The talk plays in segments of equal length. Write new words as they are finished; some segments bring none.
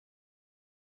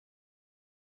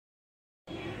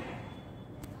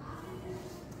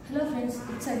Hello friends,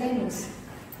 it's again us.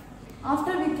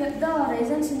 After we kept the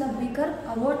raisins in the beaker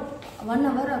about 1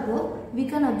 hour ago, we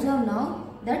can observe now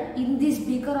that in this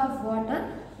beaker of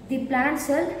water, the plant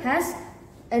cell has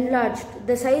enlarged.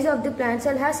 The size of the plant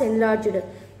cell has enlarged.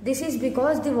 This is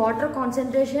because the water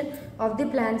concentration of the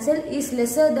plant cell is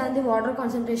lesser than the water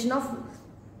concentration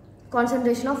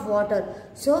of water.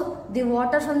 So the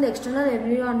water from the external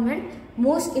environment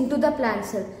moves into the plant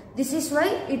cell. This is why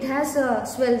it has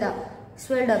swelled up.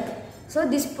 So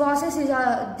this process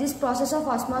of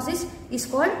osmosis is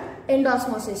called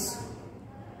endosmosis.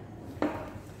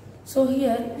 So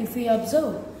here, if we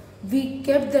observe, we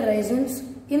kept the raisins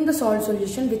in the salt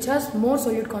solution which has more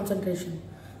solute concentration.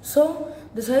 So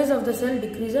the size of the cell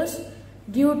decreases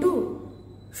due to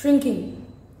shrinking.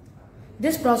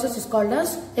 This process is called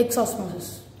as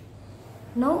exosmosis.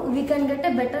 Now we can get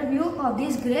a better view of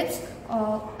these grapes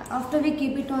after we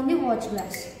keep it on the watch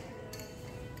glass.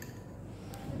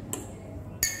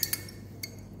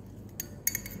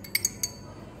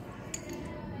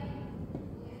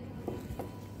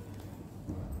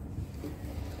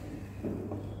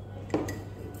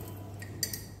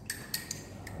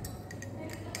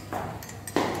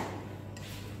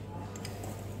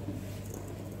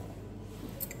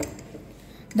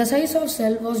 The size of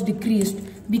cell was decreased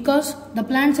because the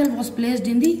plant cell was placed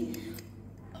in the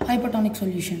hypertonic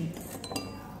solution.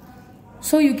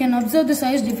 So you can observe the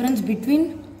size difference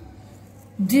between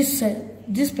these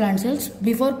plant cells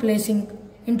before placing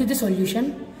into the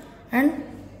solution and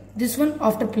this one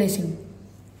after placing.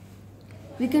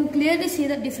 We can clearly see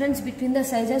the difference between the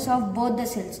sizes of both the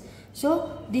cells.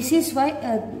 So this is why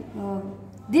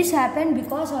this happened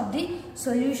because of the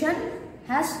solution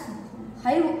has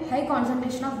high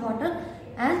concentration of water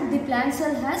and the plant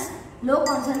cell has low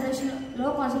concentration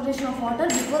of water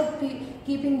before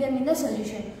keeping them in the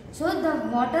solution. So the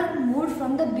water moved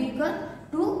from the beaker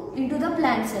into the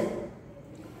plant cell.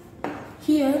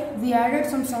 Here we added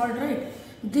some salt, right?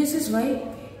 This is why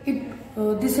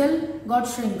the cell got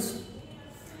shrinks.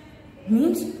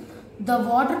 Means the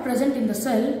water present in the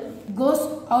cell goes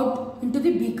out into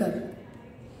the beaker.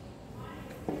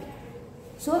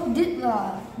 So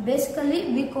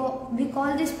basically we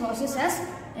call this process as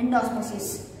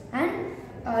endosmosis, and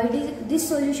this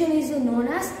solution is known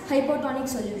as hypertonic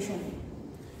solution.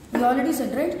 We already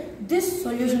said, right? This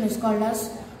solution is called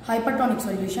as hypertonic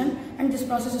solution and this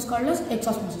process is called as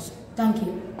exosmosis. Thank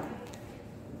you.